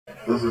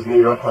This is New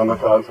York Comic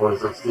Con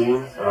 2016,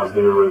 and I'm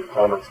here with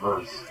Comics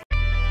Verse.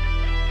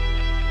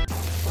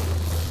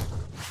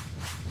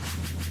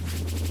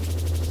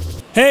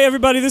 Hey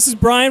everybody, this is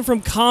Brian from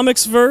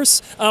Comics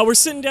Verse. We're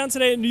sitting down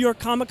today at New York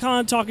Comic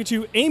Con talking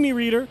to Amy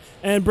Reeder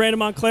and Brandon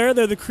Montclare.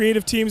 They're the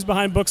creative teams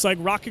behind books like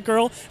Rocket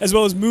Girl, as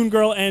well as Moon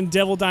Girl and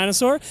Devil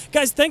Dinosaur.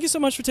 Guys, thank you so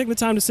much for taking the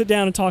time to sit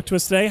down and talk to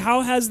us today.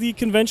 How has the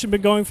convention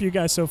been going for you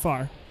guys so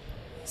far?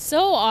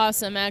 So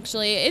awesome,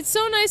 actually. It's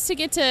so nice to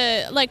get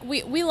to, like,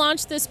 we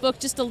launched this book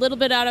just a little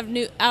bit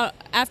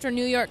after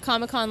New York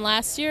Comic Con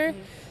last year.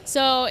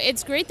 So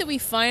it's great that we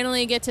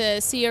finally get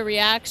to see a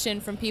reaction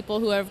from people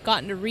who have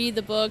gotten to read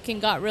the book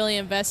and got really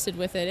invested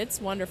with it.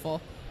 It's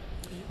wonderful.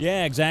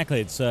 Yeah,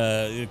 exactly.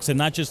 It's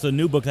not just a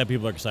new book that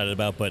people are excited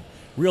about, but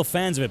real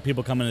fans of it.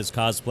 People come in as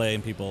cosplay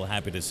and people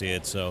happy to see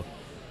it. So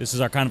this is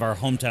our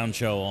hometown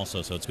show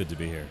also, so it's good to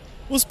be here.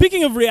 Well,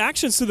 speaking of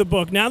reactions to the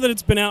book, now that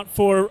it's been out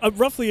for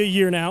roughly a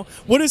year now,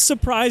 what has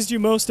surprised you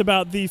most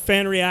about the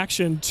fan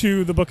reaction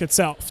to the book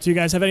itself? Do you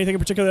guys have anything in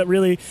particular that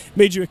really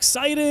made you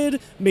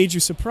excited, made you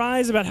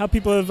surprised about how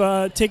people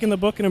have taken the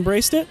book and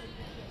embraced it?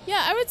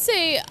 Yeah, I would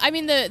say, I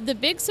mean, the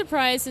big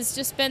surprise has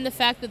just been the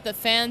fact that the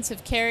fans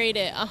have carried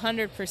it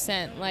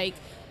 100%. Like,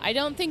 I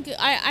don't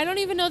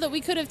even know that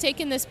we could have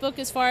taken this book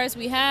as far as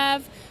we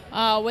have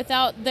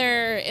without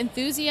their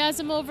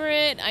enthusiasm over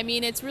it. I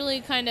mean, it's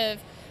really kind of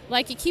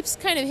like it keeps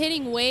kind of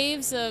hitting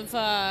waves of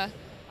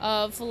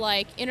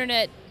like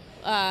internet,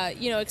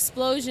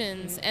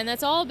 explosions, and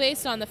that's all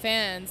based on the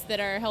fans that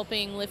are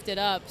helping lift it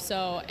up.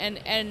 So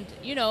and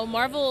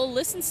Marvel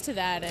listens to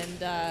that,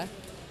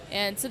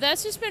 and so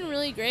that's just been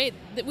really great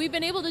that we've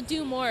been able to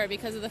do more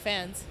because of the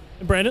fans.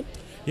 And Brandon?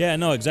 Yeah,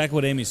 no, exactly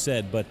what Amy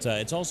said, but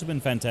it's also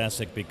been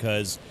fantastic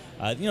because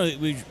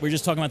we're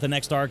just talking about the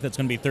next arc that's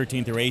going to be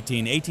 13 through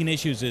 18. 18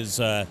 issues is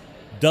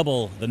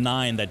double the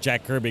 9 that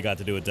Jack Kirby got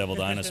to do with Devil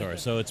Dinosaur.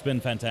 So it's been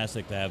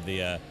fantastic to have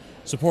the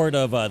support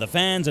of the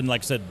fans, and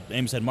like I said,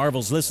 Amy said,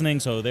 Marvel's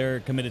listening, so they're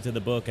committed to the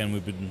book, and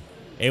we've been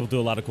able to do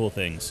a lot of cool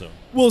things. So.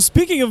 Well,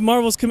 speaking of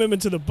Marvel's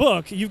commitment to the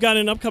book, you've got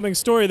an upcoming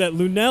story that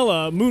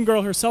Lunella, Moon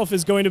Girl herself,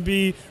 is going to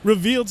be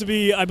revealed to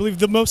be, I believe,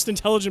 the most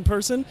intelligent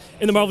person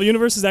in the Marvel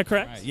Universe. Is that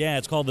correct? Right. Yeah,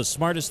 it's called The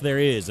Smartest There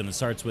Is, and it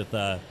starts with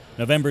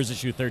November's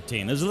issue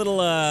 13. There's a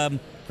little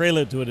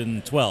prelude to it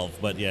in 12,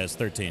 but yeah, it's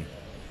 13.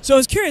 So I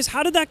was curious,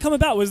 how did that come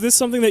about? Was this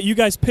something that you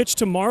guys pitched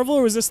to Marvel,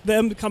 or was this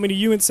them coming to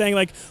you and saying,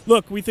 like,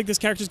 look, we think this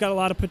character's got a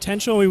lot of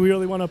potential, and we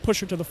really want to push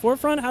her to the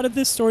forefront? How did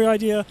this story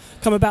idea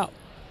come about?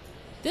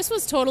 This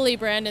was totally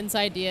Brandon's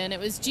idea, and it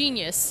was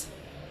genius,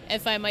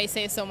 if I might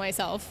say so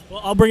myself. Well,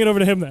 I'll bring it over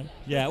to him then.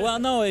 Yeah, well,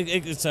 no,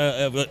 it's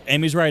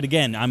Amy's right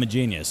again. I'm a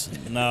genius.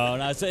 No,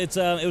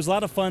 it was a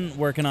lot of fun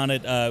working on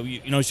it.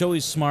 She's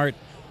always smart.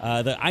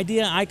 The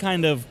idea, I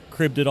kind of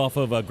cribbed it off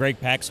of Greg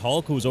Pak's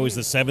Hulk, who was always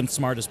the 7th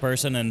smartest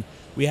person, and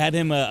we had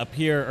him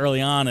appear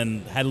early on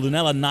and had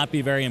Lunella not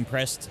be very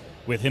impressed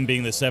with him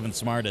being the 7th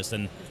smartest,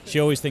 and she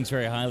always thinks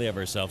very highly of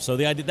herself. So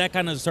the idea, that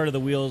kind of started the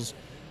wheels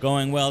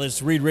going. Well,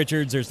 there's Reed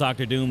Richards, there's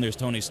Dr. Doom, there's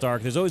Tony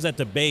Stark. There's always that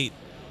debate,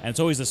 and it's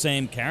always the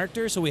same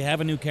character, so we have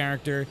a new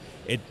character.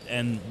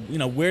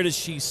 Where does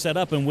she set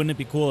up, and wouldn't it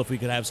be cool if we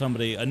could have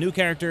a new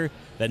character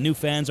that new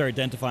fans are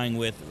identifying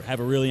with, have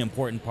a really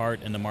important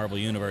part in the Marvel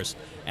Universe,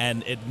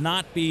 and it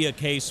not be a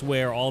case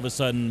where all of a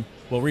sudden,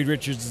 well, Reed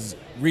Richards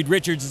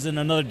is in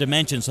another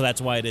dimension, so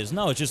that's why it is.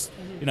 No, it's just,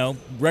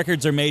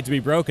 records are made to be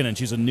broken, and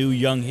she's a new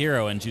young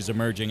hero, and she's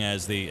emerging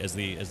as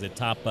the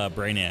top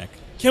Brainiac.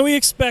 Can we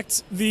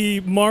expect the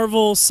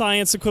Marvel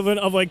science equivalent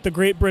of like the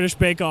Great British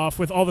Bake Off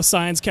with all the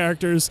science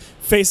characters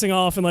facing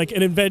off in like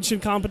an invention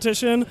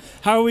competition?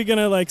 How are we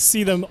gonna like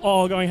see them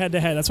all going head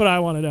to head? That's what I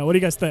want to know. What do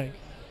you guys think?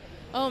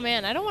 Oh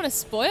man, I don't want to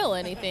spoil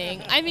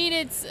anything. I mean,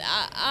 it's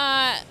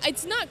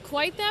not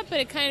quite that, but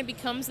it kind of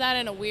becomes that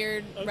in a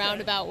weird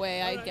roundabout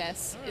way, I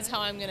guess, is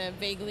how I'm gonna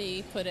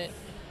vaguely put it.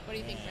 What do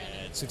you think,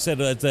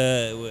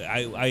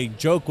 Brandon? I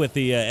joke with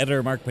the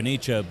editor Mark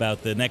Panicia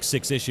about the next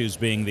 6 issues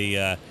being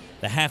the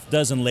half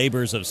dozen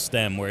labors of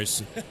STEM, where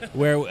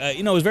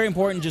it was very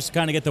important just to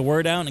kind of get the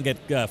word out and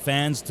get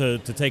fans to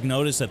take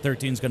notice that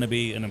 13 is going to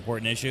be an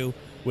important issue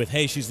with,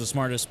 hey, she's the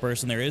smartest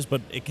person there is,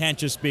 but it can't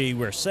just be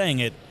we're saying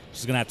it,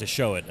 she's going to have to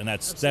show it, and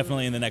that's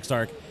definitely in the next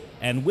arc.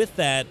 And with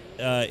that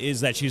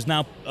is that she's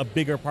now a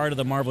bigger part of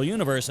the Marvel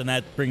Universe, and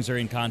that brings her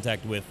in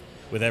contact with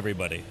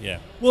everybody, yeah.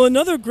 Well,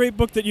 another great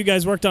book that you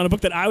guys worked on, a book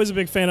that I was a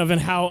big fan of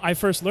and how I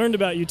first learned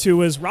about you two,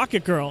 was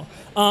Rocket Girl.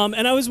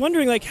 And I was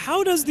wondering, like,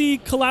 how does the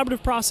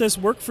collaborative process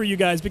work for you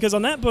guys? Because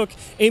on that book,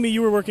 Amy,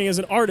 you were working as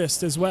an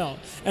artist as well.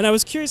 And I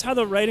was curious how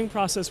the writing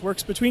process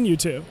works between you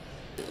two.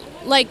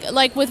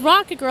 Like with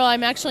Rocket Girl,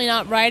 I'm actually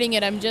not writing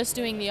it, I'm just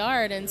doing the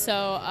art, and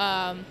so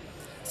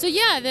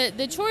yeah,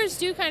 the chores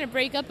do kind of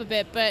break up a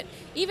bit, but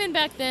even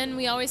back then,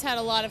 we always had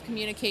a lot of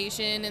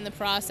communication in the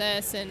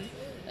process, and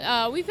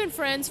we've been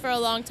friends for a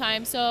long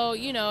time, so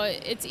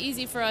it's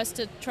easy for us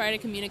to try to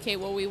communicate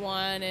what we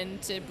want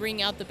and to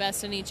bring out the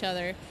best in each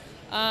other.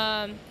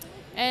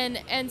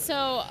 And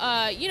so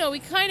we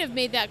kind of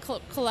made that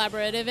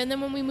collaborative. And then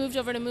when we moved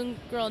over to Moon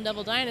Girl and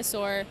Devil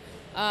Dinosaur,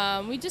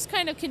 we just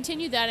kind of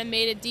continued that and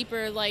made it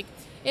deeper. Like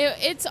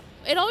it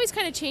always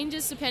kind of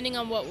changes depending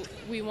on what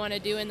we want to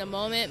do in the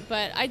moment.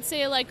 But I'd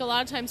say like a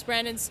lot of times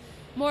Brandon's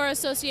more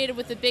associated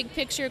with the big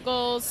picture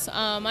goals.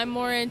 I'm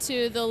more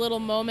into the little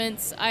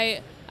moments.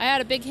 I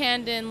had a big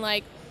hand in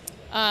like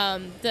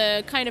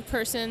the kind of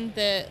person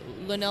that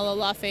Lunella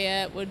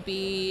Lafayette would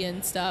be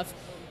and stuff.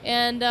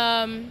 And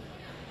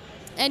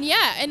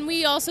yeah, and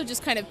we also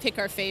just kind of pick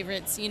our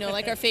favorites, you know,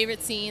 like our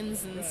favorite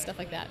scenes and stuff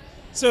like that.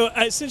 So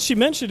since she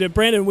mentioned it,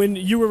 Brandon, when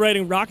you were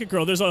writing Rocket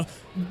Girl, there's a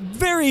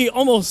very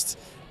almost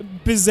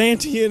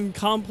Byzantine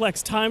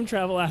complex time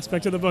travel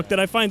aspect of the book that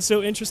I find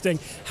so interesting.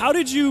 How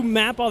did you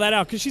map all that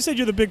out? Because she said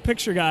you're the big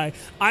picture guy.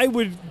 I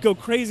would go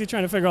crazy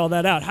trying to figure all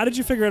that out. How did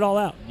you figure it all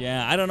out?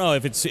 Yeah, I don't know.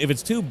 If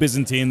it's too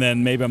Byzantine,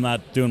 then maybe I'm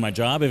not doing my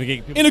job.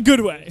 In a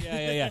good way.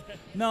 Yeah.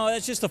 No,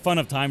 that's just the fun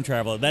of time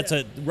travel.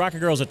 Rocket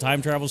Girl's a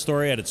time travel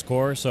story at its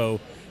core. So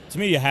to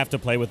me, you have to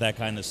play with that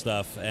kind of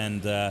stuff.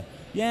 And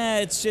yeah,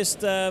 it's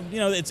just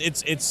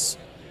it's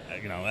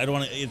I don't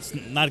want to. It's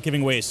not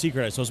giving away a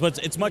secret, I suppose, but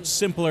it's much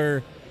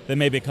simpler than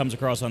maybe it comes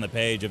across on the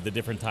page of the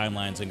different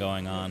timelines and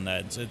going on.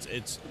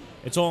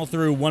 It's all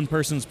through one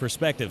person's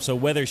perspective. So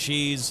whether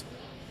she's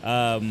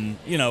in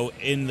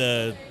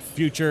the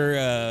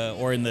future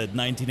or in the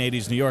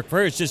 1980s New York, for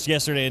her it's just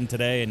yesterday and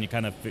today, and you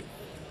kind of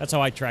that's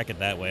how I track it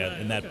that way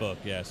in that book.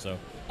 Yeah. So.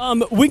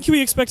 When can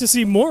we expect to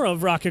see more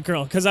of Rocket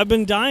Girl? Because I've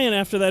been dying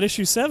after that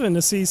issue 7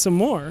 to see some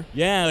more.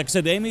 Yeah, like I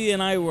said, Amy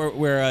and I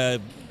were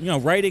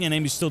writing, and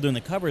Amy's still doing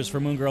the covers for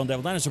Moon Girl and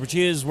Devil Dinosaur, but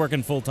she is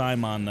working full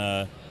time on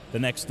the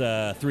next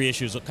 3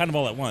 issues, kind of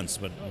all at once.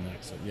 But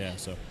yeah,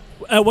 so.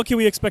 What can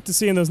we expect to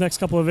see in those next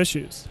couple of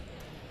issues?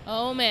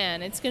 Oh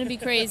man, it's gonna be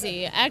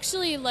crazy.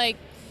 Actually, like,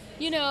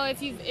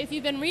 if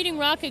you've been reading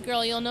Rocket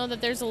Girl, you'll know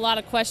that there's a lot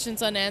of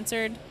questions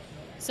unanswered.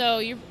 So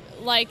you're.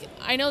 Like,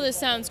 I know this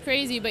sounds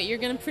crazy, but you're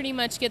going to pretty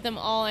much get them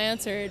all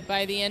answered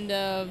by the end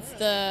of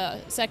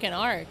the second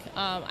arc.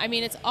 I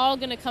mean, it's all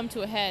going to come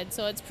to a head,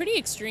 so it's pretty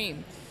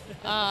extreme.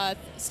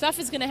 Stuff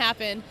is going to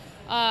happen.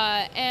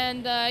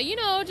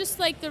 Just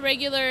like the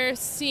regular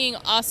seeing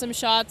awesome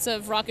shots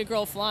of Rocket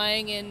Girl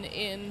flying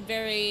in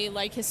very,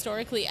 like,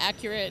 historically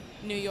accurate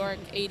New York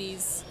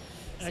 80s.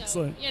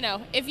 Excellent.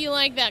 So, if you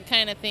like that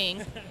kind of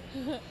thing.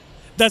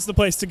 That's the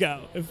place to go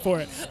for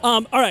it.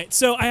 All right,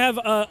 so I have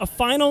a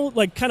final,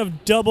 like, kind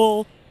of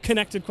double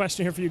connected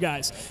question here for you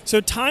guys.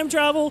 So time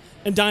travel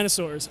and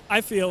dinosaurs,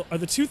 I feel, are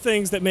the two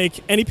things that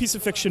make any piece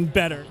of fiction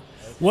better.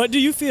 What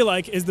do you feel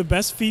like is the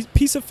best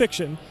piece of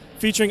fiction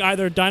featuring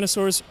either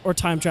dinosaurs or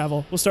time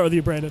travel? We'll start with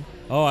you, Brandon.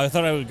 Oh, I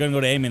thought I was going to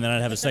go to Amy, and then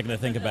I'd have a second to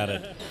think about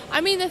it.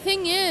 I mean, the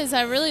thing is,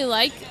 I really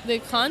like the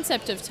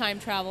concept of time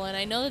travel, and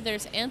I know that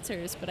there's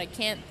answers, but I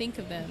can't think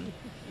of them.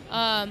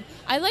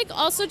 I like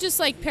also just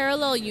like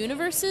parallel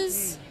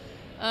universes.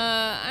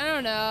 I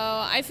don't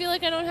know. I feel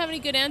like I don't have any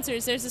good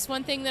answers. There's this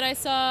one thing that I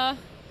saw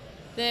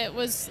that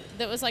was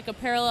like a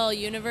parallel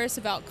universe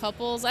about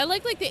couples. I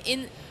like the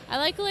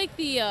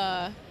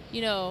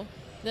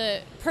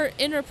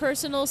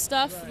interpersonal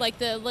stuff, right. Like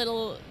the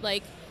little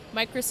like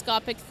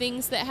microscopic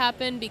things that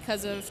happen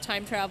because of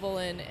time travel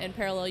and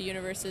parallel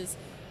universes.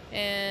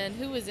 And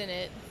who was in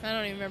it? I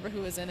don't even remember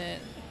who was in it.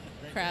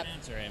 Crap.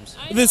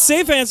 The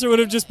safe answer would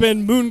have just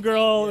been Moon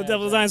Girl, the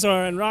Devil's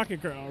Dinosaur, and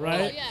Rocket Girl,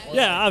 right? Oh,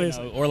 yeah,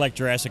 obviously. Or like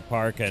Jurassic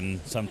Park and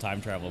some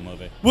time travel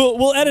movie.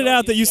 We'll edit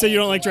out that you said you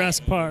don't like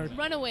Jurassic Park.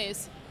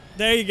 Runaways.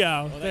 There you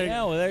go. There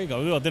you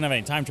go. Well, it didn't have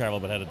any time travel,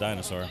 but had a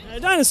dinosaur. A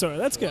dinosaur,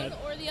 that's good.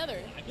 Or the other.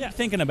 Yeah.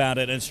 Thinking about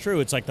it, it's true.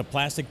 It's like the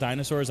plastic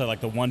dinosaurs that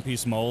like the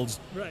one-piece molds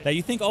that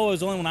you think, oh, it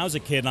was only when I was a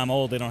kid and I'm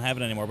old, they don't have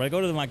it anymore. But I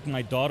go to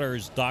my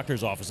daughter's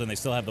doctor's office and they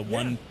still have the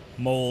one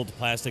mold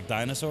plastic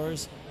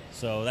dinosaurs.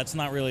 So that's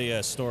not really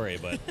a story,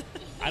 but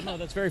I don't know,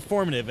 that's very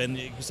formative, and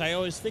because I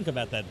always think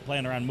about that,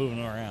 playing around,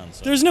 moving around.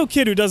 So. There's no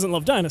kid who doesn't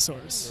love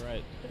dinosaurs. You're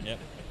right, yep.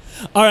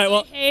 All right,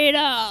 well, I hate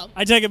them.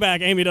 I take it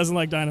back. Amy doesn't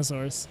like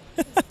dinosaurs.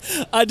 Do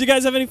you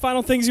guys have any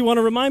final things you want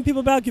to remind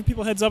people about, give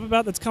people a heads up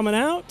about that's coming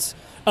out?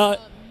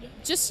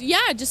 Just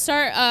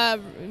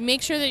start,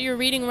 make sure that you're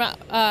reading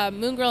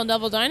Moon Girl and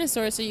Devil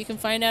Dinosaur so you can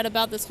find out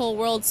about this whole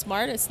world's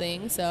smartest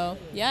thing. So,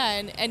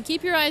 yeah, and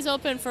keep your eyes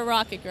open for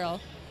Rocket Girl.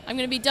 I'm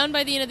going to be done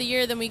by the end of the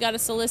year, then we got to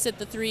solicit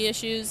the 3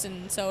 issues,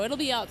 and so it'll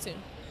be out soon.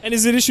 And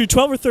is it issue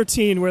 12 or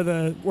 13 where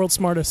the world's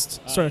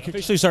smartest started?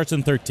 Officially starts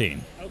in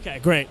 13. Okay,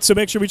 great. So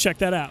make sure we check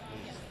that out.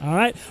 All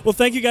right. Well,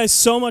 thank you guys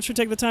so much for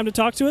taking the time to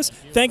talk to us.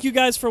 Thank you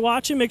guys for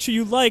watching. Make sure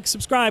you like,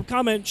 subscribe,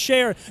 comment,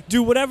 share,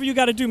 do whatever you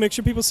got to do. Make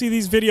sure people see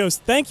these videos.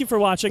 Thank you for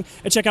watching,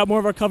 and check out more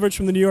of our coverage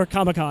from the New York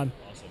Comic Con.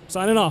 Awesome.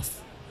 Signing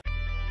off.